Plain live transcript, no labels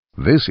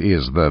This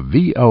is the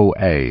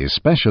VOA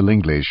Special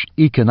English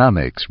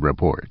Economics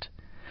Report.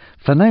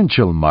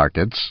 Financial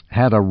markets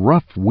had a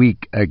rough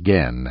week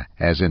again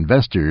as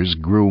investors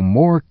grew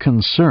more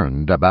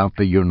concerned about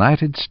the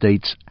United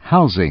States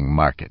housing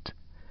market.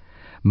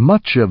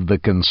 Much of the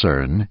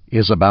concern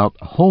is about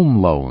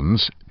home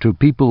loans to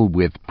people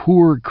with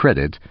poor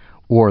credit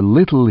or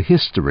little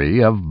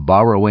history of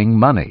borrowing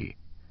money.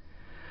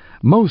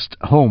 Most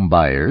home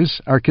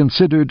buyers are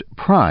considered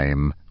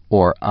prime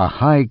or a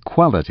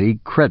high-quality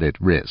credit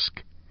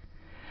risk.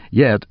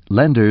 Yet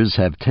lenders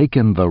have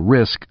taken the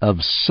risk of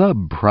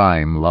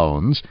subprime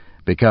loans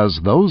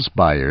because those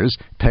buyers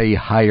pay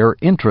higher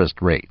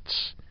interest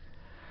rates.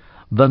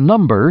 The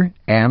number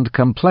and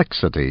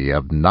complexity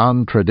of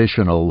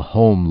non-traditional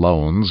home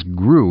loans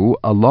grew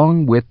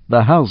along with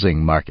the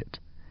housing market.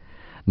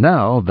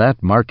 Now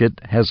that market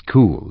has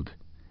cooled.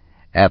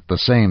 At the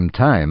same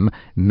time,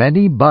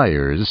 many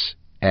buyers,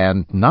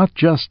 and not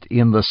just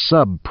in the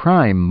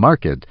subprime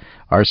market,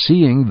 are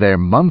seeing their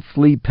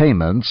monthly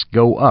payments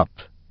go up.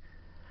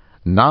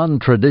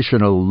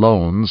 Non-traditional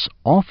loans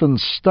often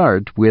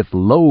start with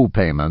low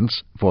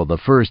payments for the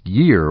first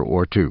year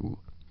or two.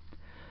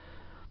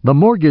 The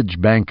Mortgage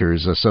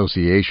Bankers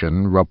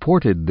Association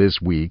reported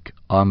this week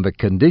on the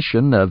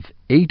condition of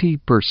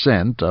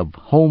 80% of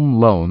home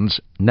loans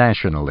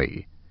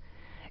nationally.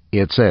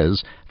 It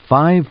says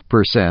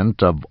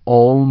 5% of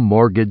all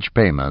mortgage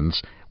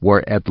payments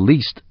were at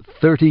least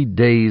 30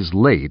 days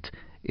late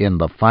in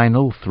the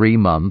final 3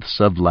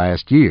 months of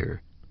last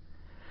year.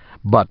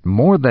 But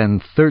more than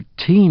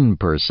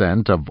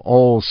 13% of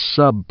all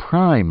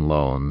subprime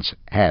loans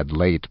had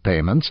late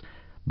payments,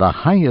 the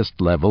highest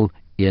level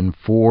in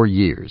 4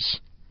 years.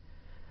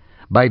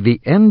 By the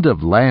end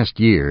of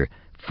last year,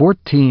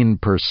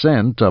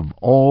 14% of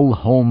all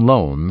home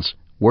loans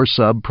were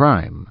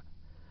subprime.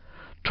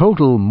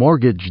 Total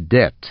mortgage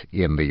debt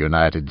in the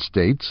United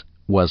States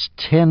was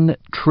 $10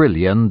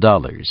 trillion.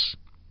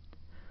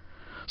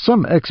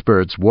 Some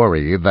experts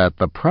worry that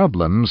the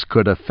problems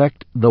could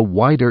affect the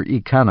wider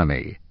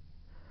economy.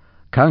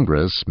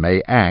 Congress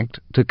may act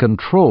to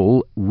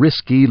control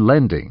risky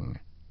lending.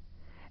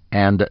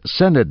 And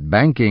Senate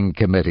Banking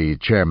Committee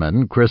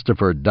Chairman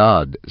Christopher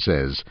Dodd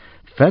says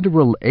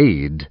federal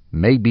aid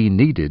may be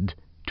needed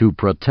to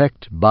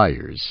protect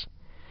buyers.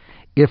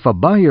 If a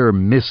buyer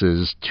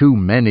misses too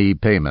many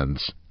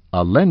payments,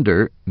 a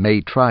lender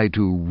may try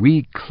to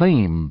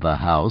reclaim the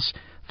house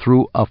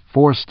through a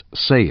forced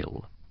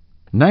sale.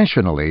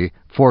 Nationally,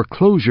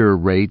 foreclosure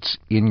rates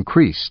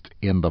increased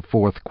in the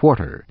fourth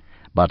quarter,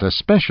 but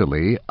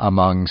especially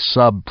among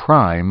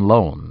subprime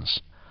loans.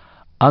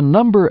 A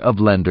number of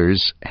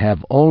lenders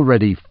have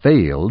already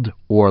failed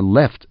or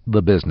left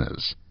the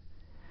business.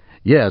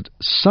 Yet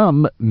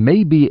some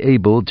may be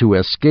able to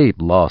escape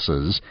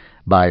losses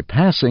by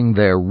passing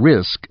their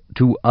risk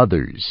to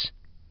others.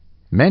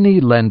 Many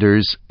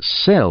lenders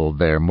sell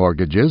their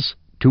mortgages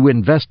to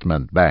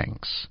investment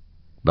banks.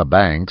 The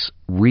banks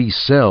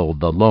resell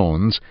the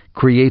loans,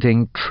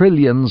 creating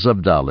trillions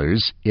of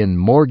dollars in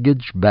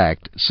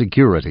mortgage-backed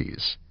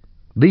securities.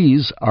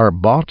 These are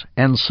bought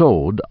and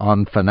sold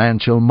on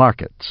financial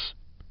markets.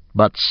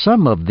 But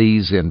some of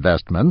these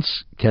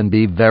investments can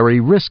be very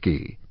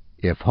risky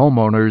if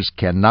homeowners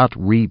cannot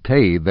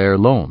repay their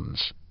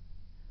loans.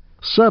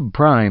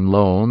 Subprime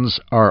loans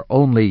are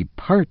only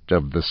part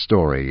of the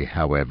story,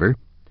 however.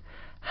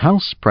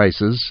 House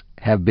prices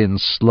have been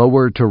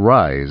slower to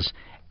rise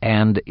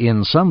and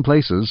in some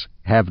places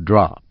have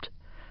dropped.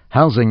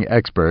 Housing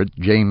expert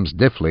James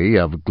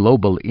Diffley of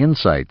Global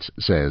Insights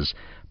says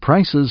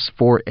prices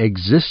for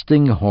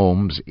existing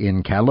homes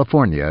in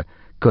California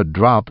could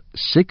drop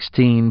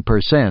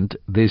 16%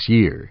 this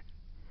year.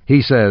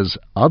 He says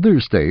other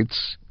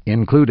states,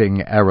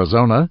 including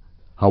Arizona,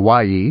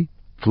 Hawaii,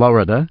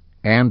 Florida,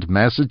 and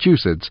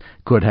Massachusetts,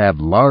 could have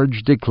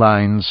large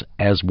declines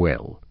as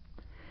well.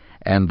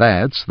 And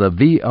that's the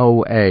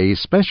VOA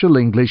Special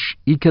English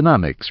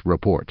Economics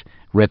Report,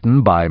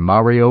 written by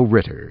Mario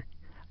Ritter.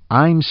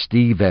 I'm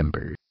Steve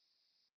Ember.